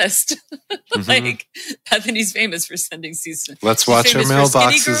desist. Like, Bethenny's famous for sending cease and desist. Let's watch her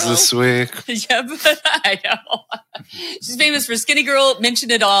mailboxes this week. Yeah, but I know. She's famous for Skinny Girl, mention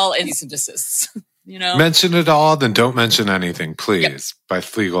it all, and cease and desists. You know? Mention it all, then don't mention anything, please, by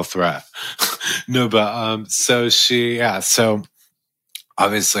legal threat. No, but so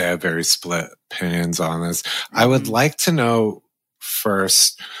obviously I have very split opinions on this. I would like to know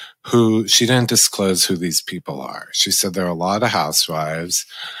first who, she didn't disclose who these people are. She said there are a lot of housewives.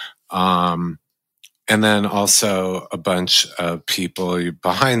 And then also a bunch of people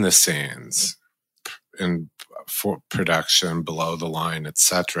behind the scenes in for production, below the line,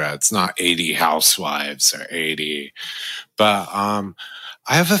 etc. It's not 80 housewives or 80, but I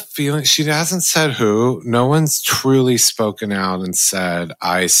have a feeling she hasn't said who. No one's truly spoken out and said,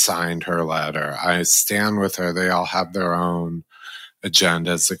 I signed her letter. I stand with her. They all have their own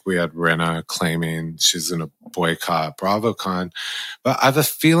agendas. Like we had Rinna claiming she's going to boycott BravoCon. But I have a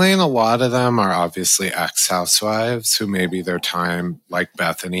feeling a lot of them are obviously ex-housewives who maybe their time, like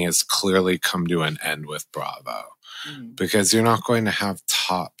Bethenny, has clearly come to an end with Bravo. Because you're not going to have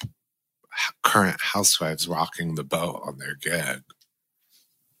top current housewives rocking the boat on their gig.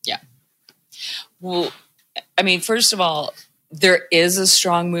 Yeah. Well, I mean, first of all, there is a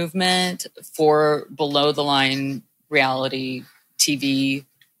strong movement for below the line reality TV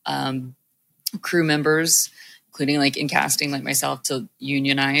crew members, including like in casting like myself, to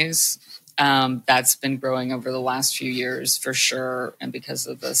unionize. That's been growing over the last few years for sure. And because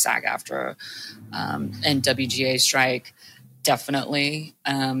of the SAG-AFTRA and WGA strike, definitely.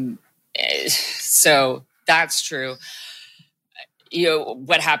 So that's true. You know,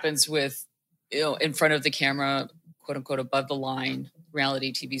 what happens with, you know, in front of the camera, quote unquote, above the line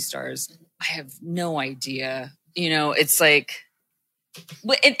reality TV stars, I have no idea. You know, it's like,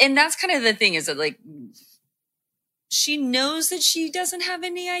 and that's kind of the thing, is that like, she knows that she doesn't have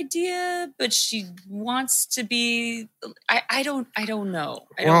any idea, but she wants to be, I don't know.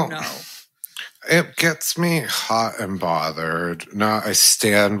 I don't know. It gets me hot and bothered. No, I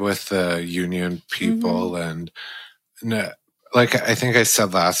stand with the union people and like I think I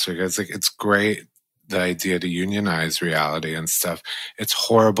said last week, it's like, it's great, the idea to unionize reality and stuff. It's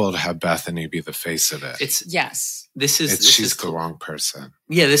horrible to have Bethenny be the face of it. She's the wrong person.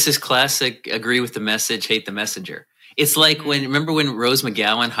 Yeah, this is classic agree with the message, hate the messenger. It's like remember when Rose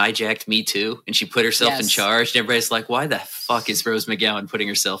McGowan hijacked Me Too and she put herself in charge, and everybody's like, why the fuck is Rose McGowan putting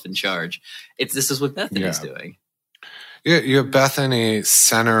herself in charge? This is what Bethenny's doing. Yeah, you have Bethenny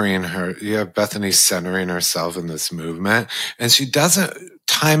centering herself in this movement. And she doesn't,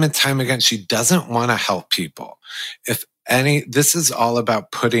 time and time again, she doesn't want to help people. This is all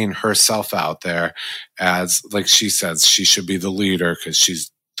about putting herself out there as, like she says, she should be the leader because she's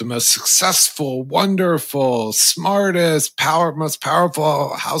the most successful, wonderful, smartest, most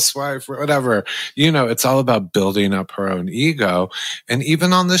powerful housewife, or whatever. You know, it's all about building up her own ego. And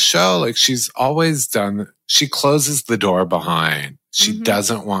even on the show, like she's always done, she closes the door behind. She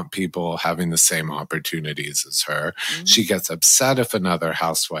doesn't want people having the same opportunities as her. She gets upset if another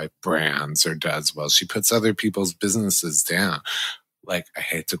housewife brands or does well. She puts other people's businesses down. Like, I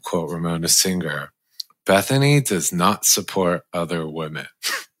hate to quote Ramona Singer, Bethenny does not support other women.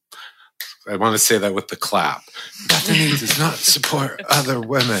 I want to say that with the clap. Bethenny does not support other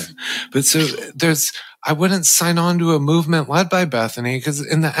women. But so I wouldn't sign on to a movement led by Bethenny because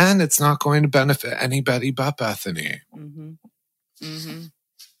in the end, it's not going to benefit anybody but Bethenny.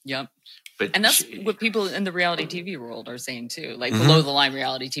 Yep. And that's what people in the reality TV world are saying too. Like below the line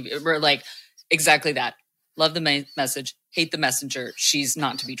reality TV. We're like, exactly that. Love the message, hate the messenger. She's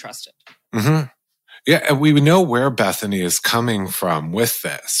not to be trusted. Yeah, and we know where Bethenny is coming from with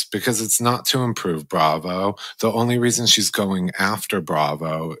this because it's not to improve Bravo. The only reason she's going after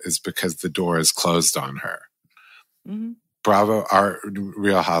Bravo is because the door is closed on her. Bravo, our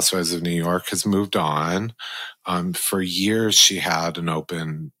Real Housewives of New York, has moved on. For years, she had an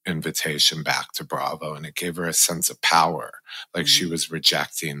open invitation back to Bravo, and it gave her a sense of power. Like she was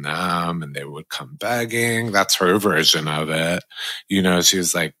rejecting them, and they would come begging. That's her version of it. You know, she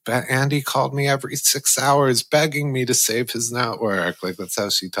was like, Andy called me every 6 hours begging me to save his network. Like, that's how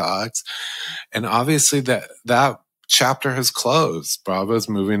she talks. And obviously that chapter has closed. Bravo's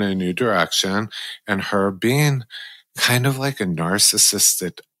moving in a new direction, and her being kind of like a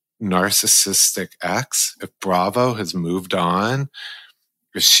narcissistic ex. If Bravo has moved on,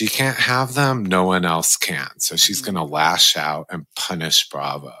 if she can't have them, no one else can. So she's going to lash out and punish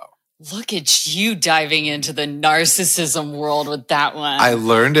Bravo. Look at you diving into the narcissism world with that one. I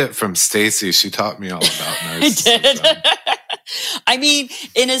learned it from Stacey. She taught me all about narcissism. I did. I mean,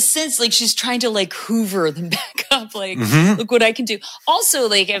 in a sense, like she's trying to like hoover them back up. Like, look what I can do. Also,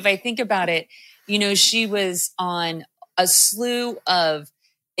 like if I think about it, you know, she was on a slew of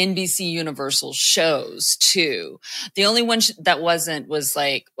NBC Universal shows too. The only one that wasn't was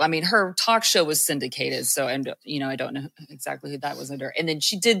like, I mean, her talk show was syndicated. So, and you know, I don't know exactly who that was under. And then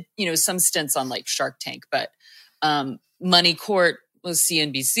she did, you know, some stints on like Shark Tank, but Money Court was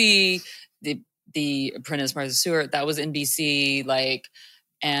CNBC. The Apprentice Martha Stewart, that was NBC. Like,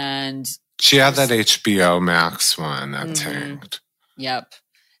 and she had that HBO Max one that tanked. Yep.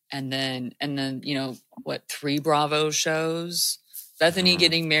 And then, you know, what, 3 Bravo shows? Bethany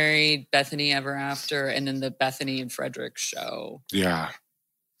Getting Married, Bethany Ever After, and then the Bethenny and Frederick show. Yeah.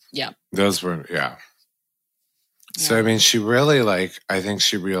 Yeah. Those were, yeah. So, I mean, she really, like, I think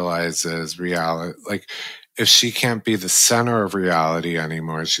she realizes reality, like, if she can't be the center of reality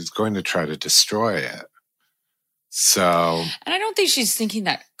anymore, she's going to try to destroy it. So. And I don't think she's thinking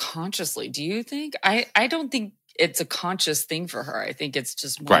that consciously. Do you think? I don't think it's a conscious thing for her. I think it's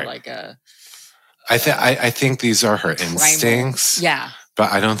just more like a. I think these are her instincts. Yeah.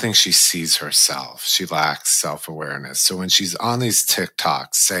 But I don't think she sees herself. She lacks self-awareness. So when she's on these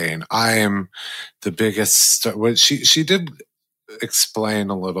TikToks saying, I am the biggest what she did explain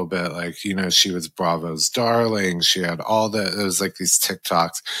a little bit, like, you know, she was Bravo's darling. She had it was like these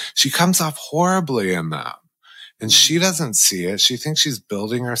TikToks. She comes off horribly in them. And she doesn't see it. She thinks she's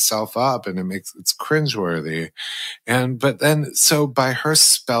building herself up, and it's cringeworthy. But then, so by her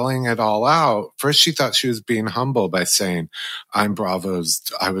spelling it all out, first she thought she was being humble by saying, I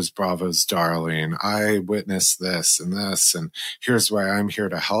was Bravo's darling. I witnessed this, and here's why I'm here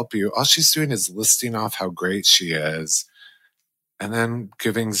to help you. All she's doing is listing off how great she is, and then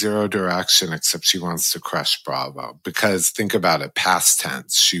giving zero direction, except she wants to crush Bravo. Because think about it, past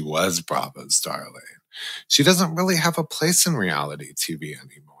tense, she was Bravo's darling. She doesn't really have a place in reality TV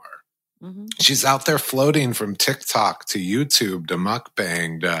anymore. Mm-hmm. She's out there floating from TikTok to YouTube to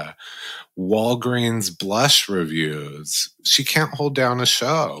mukbang to Walgreens blush reviews. She can't hold down a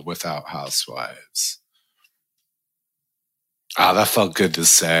show without Housewives. That felt good to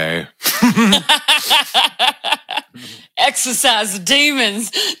say. Exercise the demons,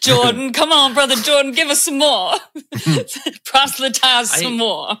 Jordan. Come on, brother Jordan, give us some more. Proselytize some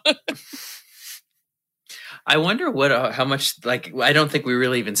more. I wonder how much, like, I don't think we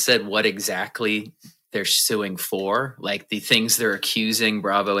really even said what exactly they're suing for, like the things they're accusing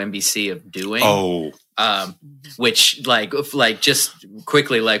Bravo NBC of doing. Which like just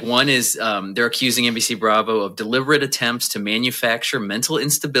quickly, like one is they're accusing NBC Bravo of deliberate attempts to manufacture mental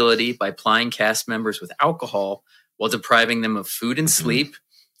instability by plying cast members with alcohol while depriving them of food and sleep.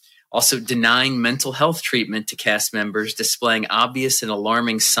 Also denying mental health treatment to cast members displaying obvious and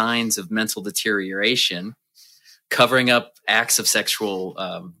alarming signs of mental deterioration. Covering up acts of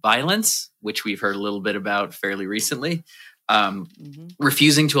sexual violence, which we've heard a little bit about fairly recently.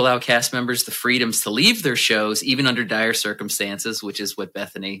 Refusing to allow cast members the freedoms to leave their shows, even under dire circumstances, which is what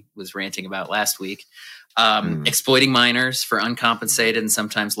Bethenny was ranting about last week. Exploiting minors for uncompensated and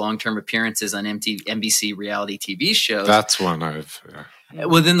sometimes long-term appearances on NBC reality TV shows. That's one I've... Yeah.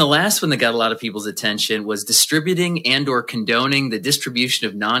 Well, then the last one that got a lot of people's attention was distributing and or condoning the distribution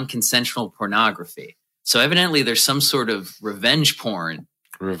of non-consensual pornography. So evidently there's some sort of revenge porn,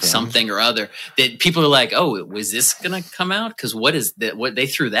 something or other, that people are like, oh, was this going to come out? Because what is that? What they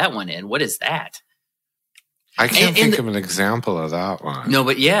threw that one in? What is that? I can't think of an example of that one. No,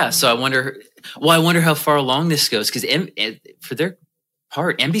 but yeah. So I wonder how far along this goes. Because for their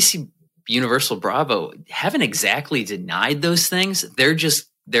part, NBC Universal Bravo haven't exactly denied those things. They're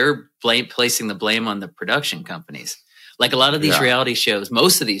placing the blame on the production companies. Like a lot of these reality shows,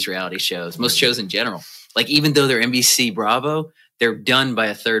 most shows in general, like even though they're NBC Bravo, they're done by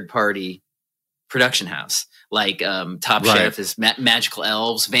a third party production house. Like Top Chef is Magical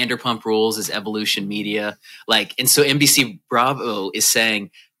Elves, Vanderpump Rules is Evolution Media. Like, and so NBC Bravo is saying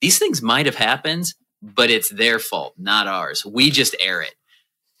these things might have happened, but it's their fault, not ours. We just air it.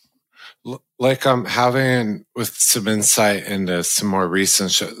 Like I'm having with some insight into some more recent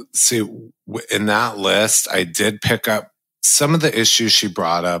shows. See, in that list, I did pick up some of the issues she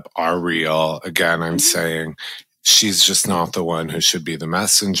brought up are real. Again, I'm saying she's just not the one who should be the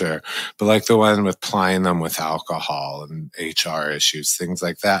messenger. But like the one with plying them with alcohol and HR issues, things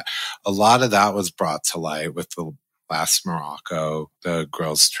like that. A lot of that was brought to light with the last Morocco, the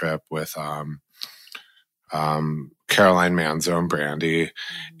girls' trip with Caroline Manzo and Brandy.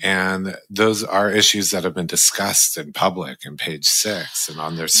 And those are issues that have been discussed in public in Page Six and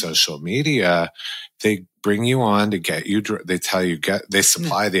on their social media. They bring you on to get you, they tell you, they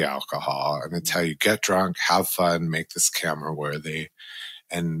supply the alcohol and they tell you, get drunk, have fun, make this camera worthy.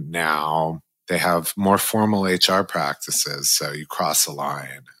 And now they have more formal HR practices. So you cross a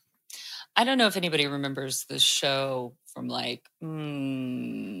line. I don't know if anybody remembers the show from like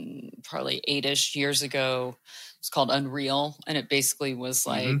probably 8-ish years ago. It's called Unreal, and it basically was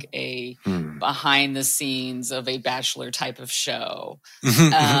like a behind the scenes of a Bachelor type of show.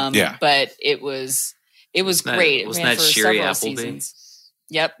 But it was great. It ran for several seasons.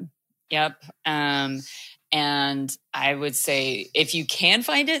 Yep. And I would say if you can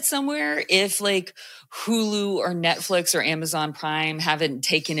find it somewhere, if like Hulu or Netflix or Amazon Prime haven't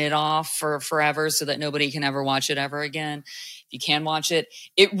taken it off for forever so that nobody can ever watch it ever again, if you can watch it,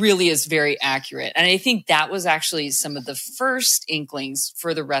 it really is very accurate. And I think that was actually some of the first inklings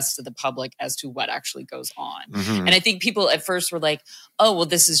for the rest of the public as to what actually goes on. And I think people at first were like, oh, well,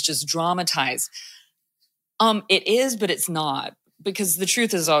 this is just dramatized. It is, but it's not. Because the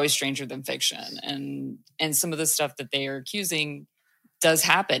truth is always stranger than fiction. And some of the stuff that they are accusing does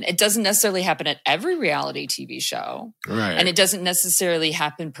happen. It doesn't necessarily happen at every reality TV show. Right. And it doesn't necessarily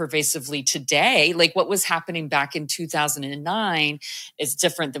happen pervasively today. Like what was happening back in 2009 is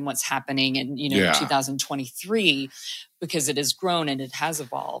different than what's happening in 2023 because it has grown and it has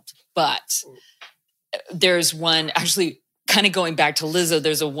evolved. But there's one, actually kind of going back to Lizzo,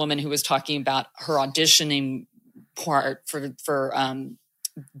 there's a woman who was talking about her auditioning part for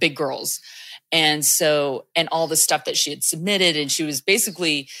Big Girls. And all the stuff that she had submitted. And she was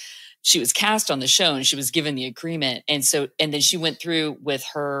cast on the show and she was given the agreement. And then she went through with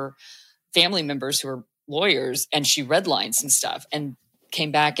her family members who are lawyers and she redlined some stuff and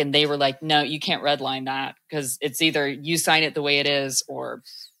came back and they were like, no, you can't redline that because it's either you sign it the way it is or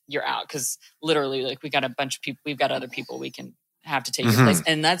you're out. Cause literally like we got a bunch of people, we've got other people we can have to take your place.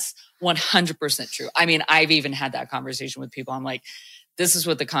 And that's 100% true. I mean, I've even had that conversation with people. I'm like, this is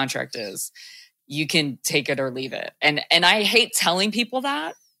what the contract is. You can take it or leave it. And I hate telling people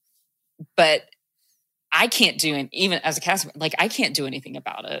that, but I can't do it even as a cast. Like I can't do anything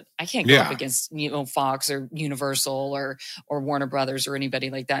about it. I can't go up against, Fox or Universal or Warner Brothers or anybody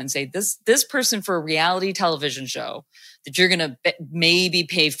like that and say this person for a reality television show that you're going to maybe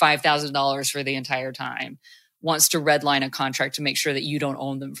pay $5,000 for the entire time wants to redline a contract to make sure that you don't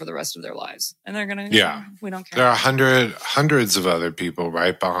own them for the rest of their lives. And they're going to, we don't care. There are hundreds of other people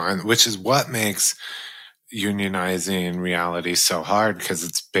right behind, which is what makes unionizing reality so hard because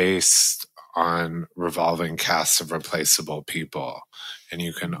it's based on revolving casts of replaceable people. And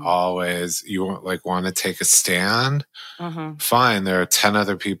you can always, want to take a stand? Fine. There are 10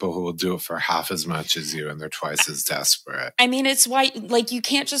 other people who will do it for half as much as you and they're twice as desperate. I mean, it's why, like, you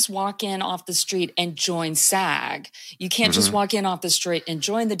can't just walk in off the street and join SAG. You can't just walk in off the street and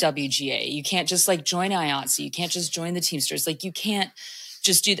join the WGA. You can't just join IATSE. You can't just join the Teamsters. Like, you can't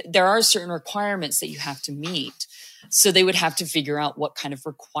just do that. There are certain requirements that you have to meet. So they would have to figure out what kind of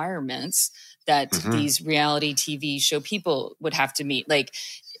requirements that these reality TV show people would have to meet. Like,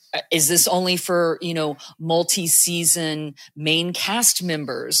 is this only for, multi-season main cast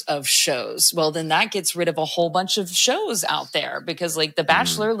members of shows? Well, then that gets rid of a whole bunch of shows out there because like The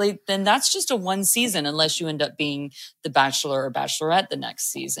Bachelor, then that's just a one season unless you end up being The Bachelor or Bachelorette the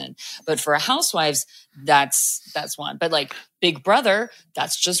next season. But for a Housewives, that's one. But like Big Brother,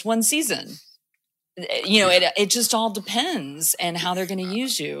 that's just one season. It just all depends and how they're going to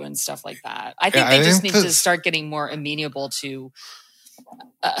use you and stuff like that. I think they just need to start getting more amenable to,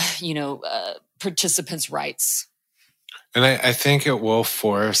 participants' rights. And I think it will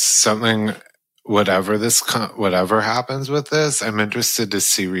force something, whatever happens with this. I'm interested to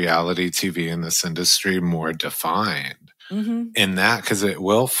see reality TV in this industry more defined. In that, because it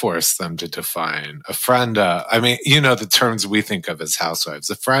will force them to define a friend of, the terms we think of as housewives,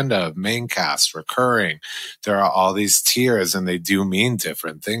 a friend of, main cast, recurring. There are all these tiers and they do mean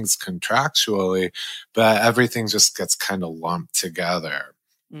different things contractually, but everything just gets kind of lumped together.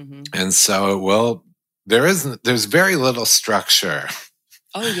 And so there's very little structure.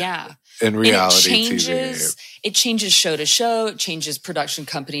 Oh, yeah. In reality TV. It changes show to show. It changes production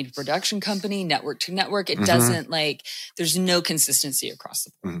company to production company, network to network. It doesn't there's no consistency across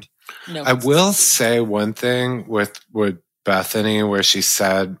the board. No. I will say one thing with Bethenny where she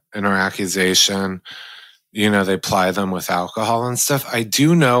said in her accusation, they ply them with alcohol and stuff. I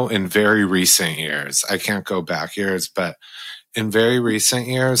do know in very recent years, I can't go back years, but in very recent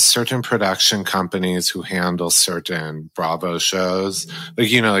years, certain production companies who handle certain Bravo shows,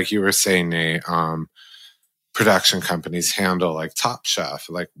 like you were saying, Nate, production companies handle, like Top Chef,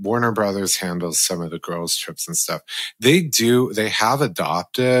 like Warner Brothers handles some of the girls' trips and stuff. They have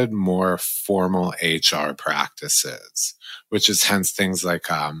adopted more formal HR practices, which is hence things like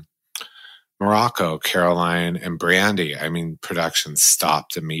Morocco, Caroline, and Brandy. I mean, production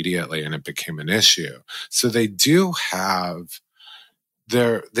stopped immediately and it became an issue. So they have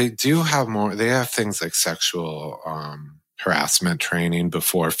more, they have things like sexual harassment training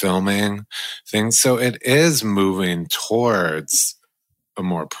before filming things. So it is moving towards a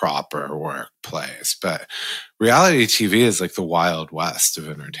more proper workplace. But reality TV is like the Wild West of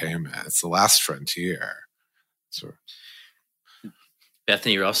entertainment. It's the last frontier. So,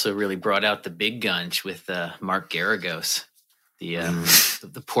 Bethenny, you also really brought out the big guns with Mark Garagos,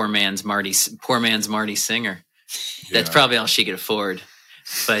 the poor man's Marty Singer. That's probably all she could afford.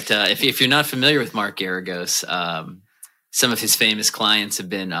 But if you're not familiar with Mark Garagos, some of his famous clients have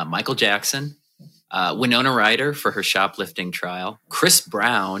been Michael Jackson, Winona Ryder for her shoplifting trial, Chris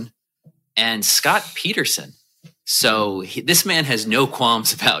Brown, and Scott Peterson. So this man has no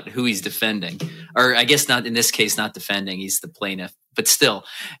qualms about who he's defending. Or I guess not in this case, not defending. He's the plaintiff. But still,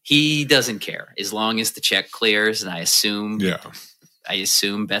 he doesn't care as long as the check clears. And I assume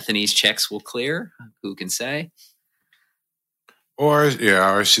Bethenny's checks will clear. Who can say? Or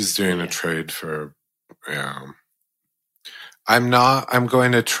she's doing a trade for, I'm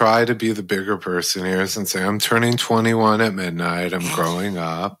going to try to be the bigger person here and say I'm turning 21 at midnight. I'm growing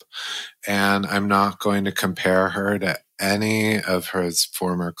up, and I'm not going to compare her to any of her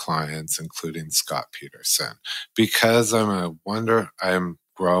former clients, including Scott Peterson, because I'm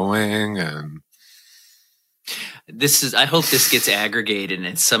growing and. I hope this gets aggregated and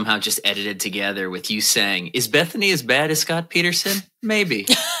it's somehow just edited together with you saying, is Bethenny as bad as Scott Peterson? Maybe.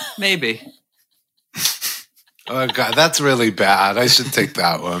 Oh God, that's really bad. I should take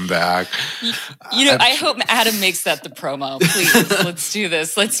that one back. I hope Adam makes that the promo. Please, let's do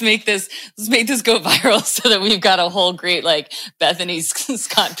this. Let's make this go viral so that we've got a whole great like Bethenny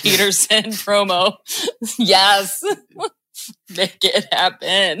Scott Peterson promo. Yes. Make it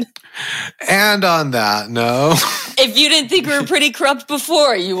happen. And on that note, if you didn't think we were pretty corrupt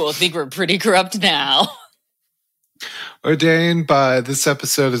before, you will think we're pretty corrupt now. Ordained by, this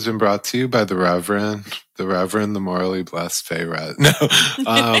episode has been brought to you by the Reverend, the morally blessed Faye Red. No.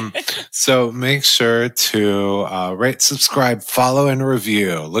 So make sure to rate, subscribe, follow, and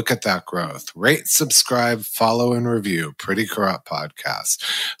review. Look at that growth. Rate, subscribe, follow, and review. Pretty Corrupt Podcast.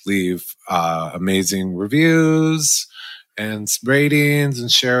 Leave amazing reviews and ratings and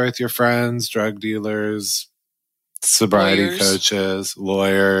share with your friends, drug dealers, sobriety coaches,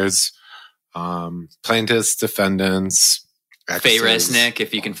 lawyers, plaintiffs, defendants, exes. Faye Resnick,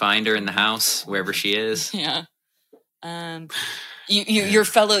 if you can find her in the house, wherever she is. Yeah. Your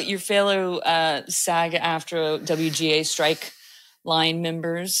fellow SAG-AFTRA WGA strike line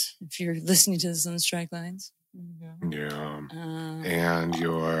members, if you're listening to this on the strike lines. Yeah. And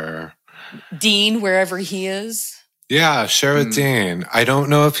your Dean, wherever he is. Yeah, share with Dean. I don't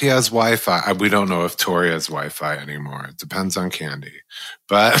know if he has Wi-Fi. We don't know if Tori has Wi-Fi anymore. It depends on Candy.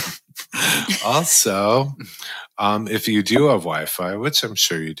 But also, if you do have Wi-Fi, which I'm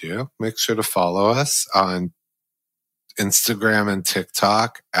sure you do, make sure to follow us on Instagram and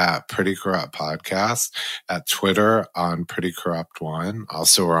TikTok at Pretty Corrupt Podcast, at Twitter on Pretty Corrupt One.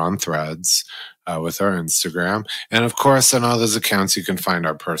 Also, we're on Threads with our Instagram. And of course, on all those accounts, you can find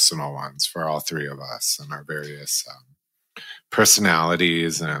our personal ones for all three of us and our various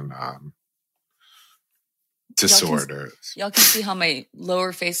personalities and disorders. Y'all can see how my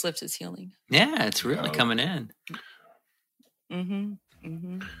lower facelift is healing. Yeah, it's really coming in.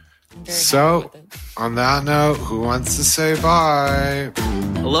 So, on that note, who wants to say bye?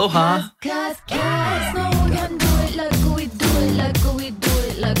 Aloha. Cause no one can do it like we do it, like we do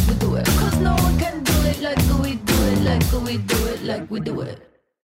it, like we do it. Cause no one can do it like we do it, like we do it, like we do it.